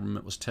British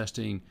government was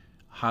testing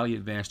highly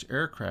advanced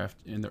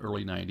aircraft in the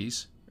early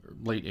 90s,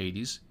 late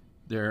 80s,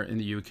 there in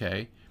the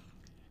UK.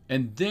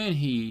 And then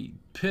he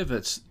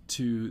pivots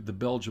to the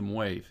Belgium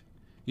wave.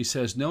 He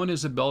says, known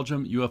as the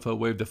Belgium UFO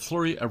wave, the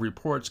flurry of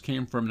reports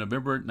came from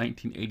November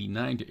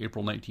 1989 to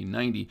April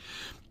 1990,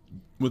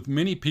 with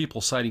many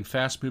people citing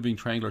fast-moving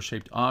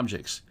triangular-shaped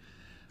objects.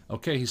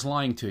 Okay, he's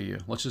lying to you.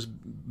 Let's just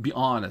be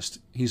honest.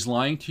 He's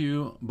lying to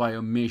you by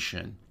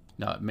omission.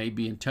 Now, it may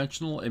be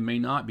intentional, it may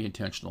not be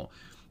intentional.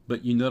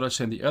 But you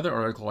notice in the other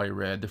article I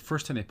read, the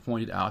first time they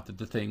pointed out that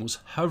the thing was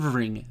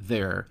hovering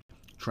there.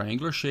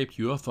 Triangular-shaped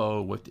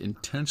UFO with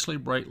intensely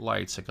bright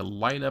lights that could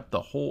light up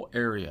the whole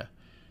area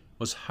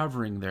was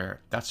hovering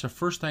there. That's the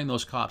first thing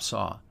those cops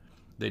saw.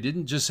 They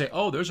didn't just say,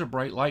 oh, there's a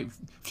bright light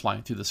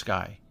flying through the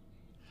sky.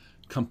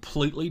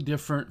 Completely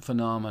different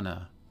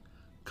phenomena.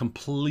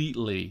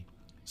 Completely.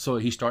 So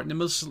he's starting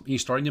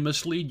to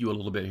mislead you a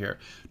little bit here.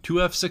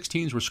 Two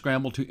F-16s were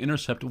scrambled to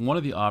intercept one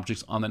of the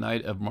objects on the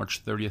night of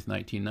March 30th,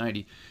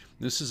 1990.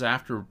 This is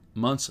after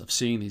months of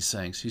seeing these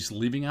things. He's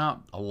leaving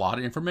out a lot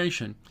of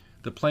information.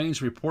 The planes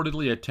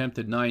reportedly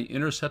attempted 9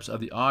 intercepts of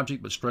the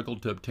object but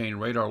struggled to obtain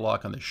radar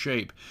lock on the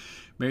shape.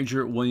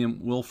 Major William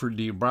Wilford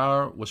D.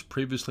 Brower was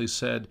previously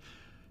said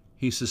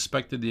he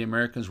suspected the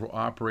Americans were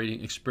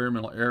operating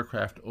experimental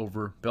aircraft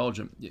over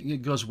Belgium.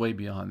 It goes way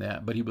beyond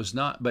that, but he was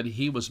not. But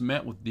he was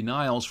met with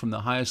denials from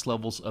the highest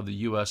levels of the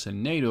U.S.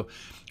 and NATO.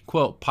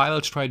 Quote,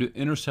 pilots tried to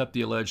intercept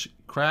the alleged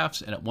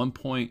crafts and at one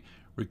point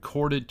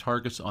recorded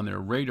targets on their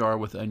radar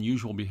with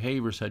unusual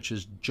behavior such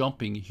as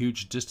jumping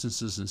huge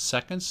distances in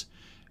seconds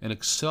and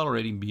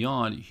accelerating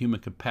beyond human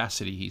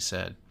capacity, he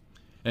said.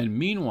 And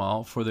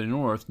meanwhile, for the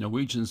north,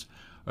 Norwegians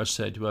are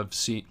said to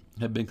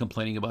have been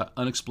complaining about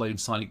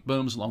unexplained sonic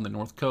booms along the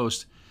north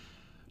coast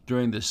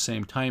during this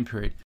same time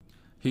period.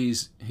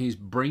 He's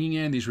bringing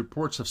in these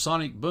reports of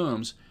sonic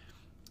booms.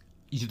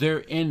 They're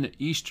in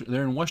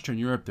Western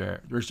Europe.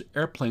 There's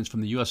airplanes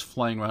from the U.S.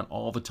 flying around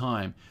all the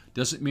time.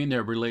 Doesn't mean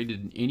they're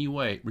related in any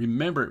way.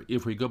 Remember,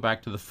 if we go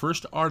back to the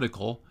first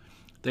article,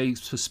 they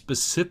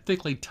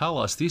specifically tell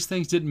us these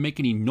things didn't make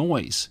any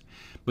noise.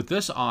 But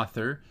this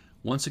author,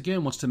 once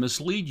again, wants to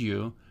mislead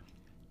you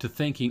to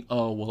thinking,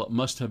 oh, well, it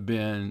must have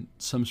been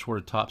some sort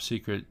of top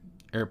secret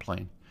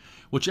airplane.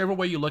 Whichever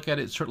way you look at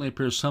it, it certainly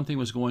appears something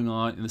was going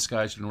on in the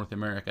skies of North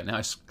America. Now,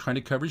 he's trying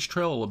to cover his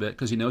trail a little bit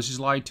because he knows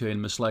he's lied to you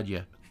and misled you,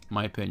 in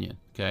my opinion.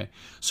 Okay,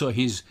 so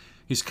he's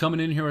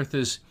coming in here with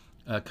this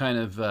kind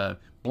of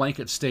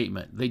blanket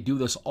statement. They do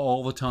this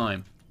all the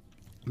time.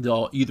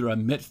 They'll either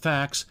omit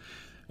facts,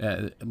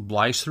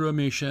 lies through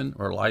omission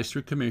or lies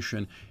through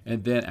commission,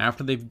 and then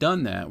after they've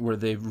done that, where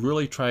they've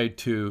really tried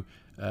to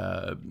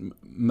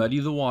muddy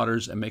the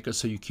waters and make it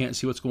so you can't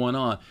see what's going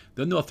on,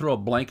 then they'll throw a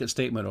blanket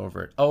statement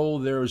over it. Oh,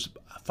 there's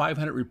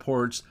 500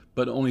 reports,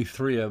 but only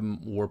 3 of them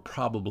were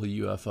probably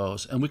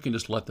UFOs, and we can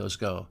just let those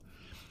go.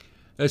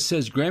 It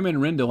says, Graham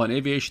and Rindle, an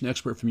aviation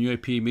expert from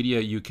UAP Media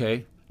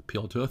UK,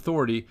 appealed to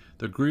authority.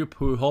 The group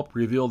who helped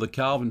reveal the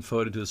Calvin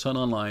photo to the Sun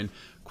Online,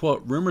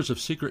 quote, rumors of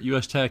secret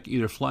U.S. tech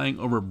either flying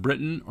over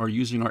Britain or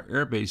using our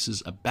air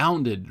bases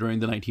abounded during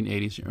the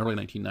 1980s and early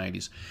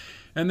 1990s.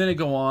 And then they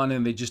go on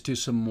and they just do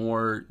some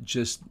more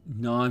just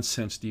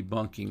nonsense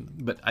debunking.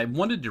 But I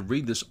wanted to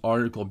read this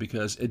article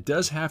because it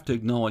does have to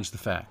acknowledge the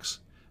facts.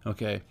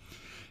 Okay,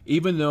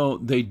 even though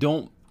they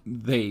don't,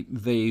 they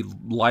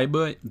lie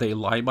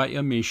by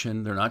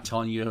omission. They're not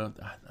telling you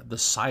the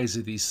size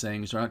of these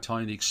things. They're not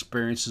telling you the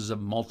experiences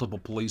of multiple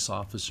police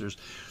officers.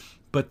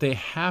 But they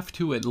have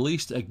to at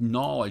least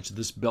acknowledge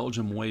this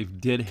Belgium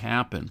wave did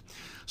happen.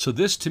 So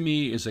this to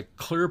me is a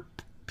clear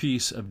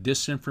piece of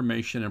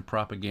disinformation and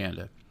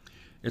propaganda.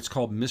 It's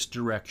called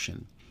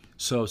misdirection.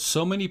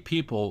 So many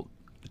people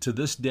to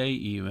this day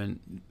even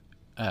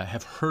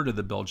have heard of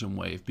the Belgium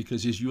wave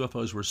because these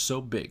UFOs were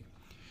so big.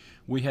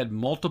 We had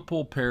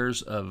multiple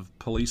pairs of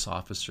police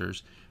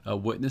officers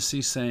witness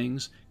these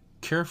things,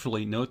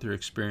 carefully note their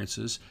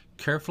experiences,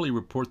 carefully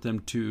report them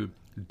to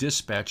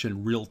dispatch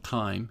in real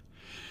time.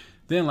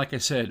 Then, like I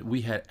said,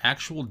 we had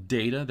actual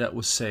data that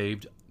was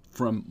saved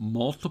from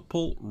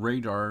multiple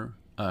radar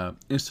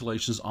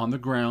installations on the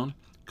ground,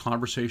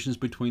 conversations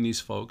between these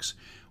folks.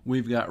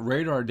 We've got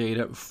radar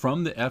data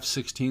from the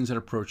F-16s that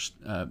approached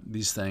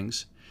these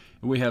things.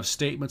 We have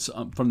statements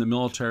from the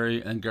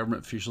military and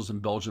government officials in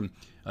Belgium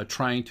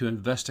trying to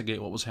investigate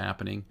what was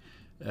happening,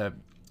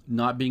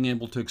 not being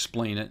able to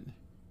explain it.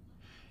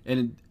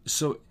 And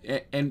so,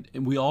 and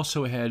we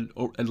also had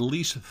at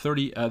least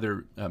 30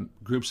 other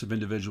groups of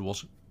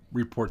individuals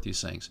report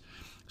these things.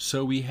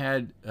 So we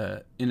had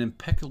an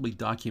impeccably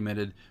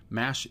documented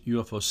mass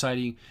UFO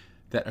sighting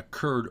that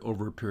occurred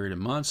over a period of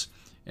months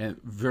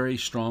and very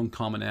strong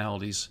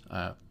commonalities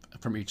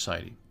from each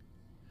sighting.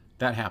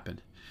 That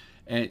happened.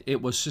 And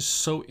it was just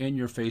so in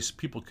your face,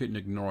 people couldn't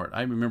ignore it.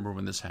 I remember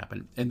when this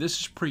happened. And this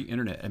is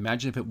pre-internet.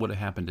 Imagine if it would have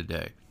happened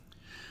today.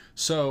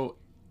 So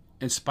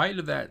in spite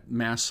of that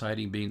mass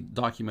sighting being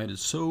documented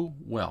so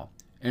well,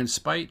 in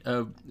spite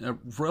of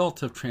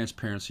relative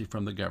transparency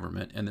from the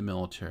government and the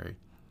military,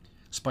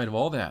 in spite of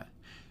all that,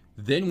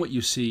 then what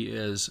you see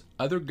is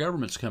other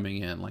governments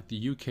coming in, like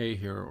the UK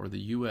here or the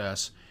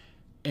US,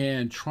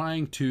 and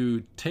trying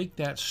to take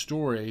that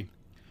story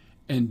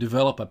and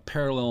develop a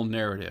parallel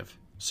narrative.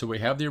 So we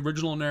have the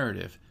original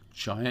narrative.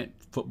 Giant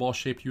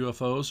football-shaped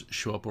UFOs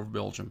show up over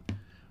Belgium.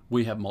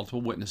 We have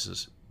multiple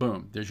witnesses.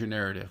 Boom, there's your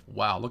narrative.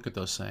 Wow, look at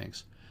those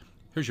things.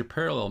 Here's your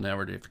parallel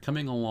narrative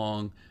coming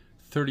along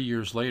 30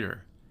 years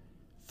later.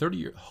 30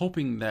 years,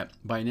 hoping that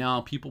by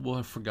now people will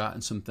have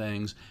forgotten some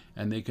things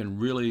and they can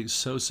really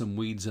sow some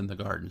weeds in the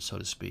garden, so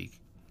to speak.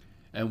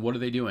 And what are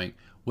they doing?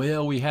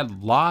 Well, we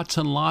had lots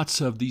and lots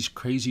of these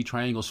crazy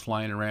triangles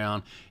flying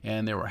around,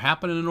 and they were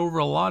happening over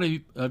a lot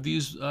of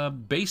these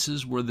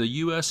bases where the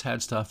U.S.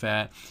 had stuff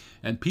at,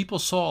 and people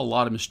saw a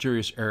lot of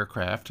mysterious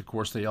aircraft. Of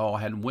course, they all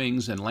had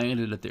wings and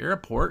landed at the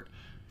airport.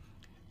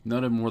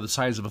 None of them were the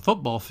size of a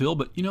football field,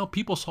 but, you know,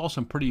 people saw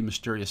some pretty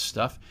mysterious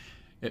stuff.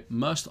 It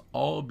must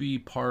all be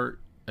part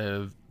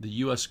of the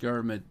U.S.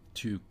 government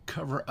to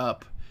cover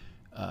up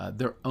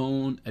their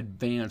own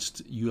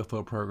advanced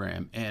UFO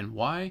program. And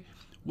why?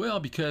 Well,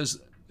 because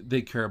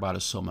they care about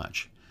us so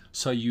much.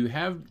 So you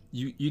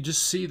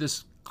just see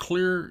this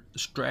clear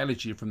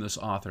strategy from this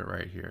author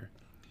right here.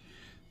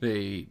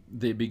 They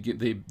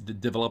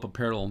develop a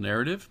parallel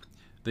narrative.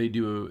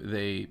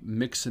 They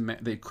mix and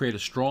they create a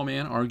straw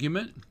man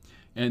argument,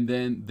 and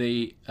then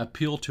they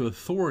appeal to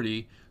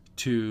authority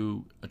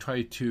to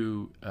try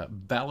to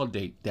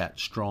validate that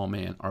straw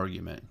man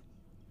argument.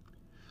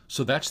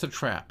 So that's the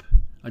trap.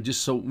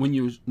 Just so when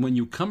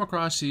you come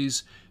across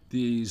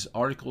these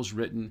articles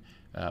written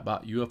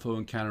about UFO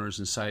encounters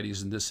and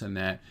sightings and this and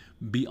that,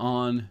 be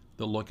on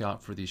the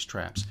lookout for these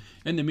traps.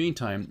 In the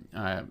meantime,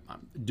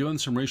 doing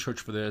some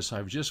research for this,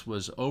 I just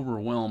was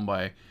overwhelmed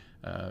by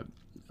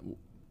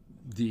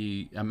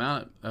the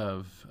amount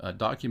of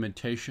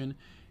documentation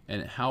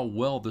and how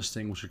well this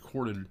thing was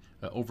recorded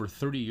over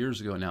 30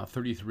 years ago now,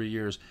 33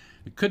 years.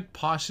 It could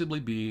possibly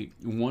be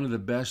one of the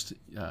best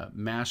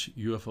mass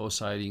UFO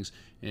sightings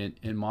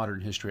in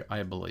modern history,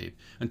 I believe.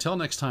 Until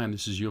next time,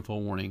 this is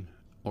UFO Warning,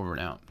 over and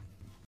out.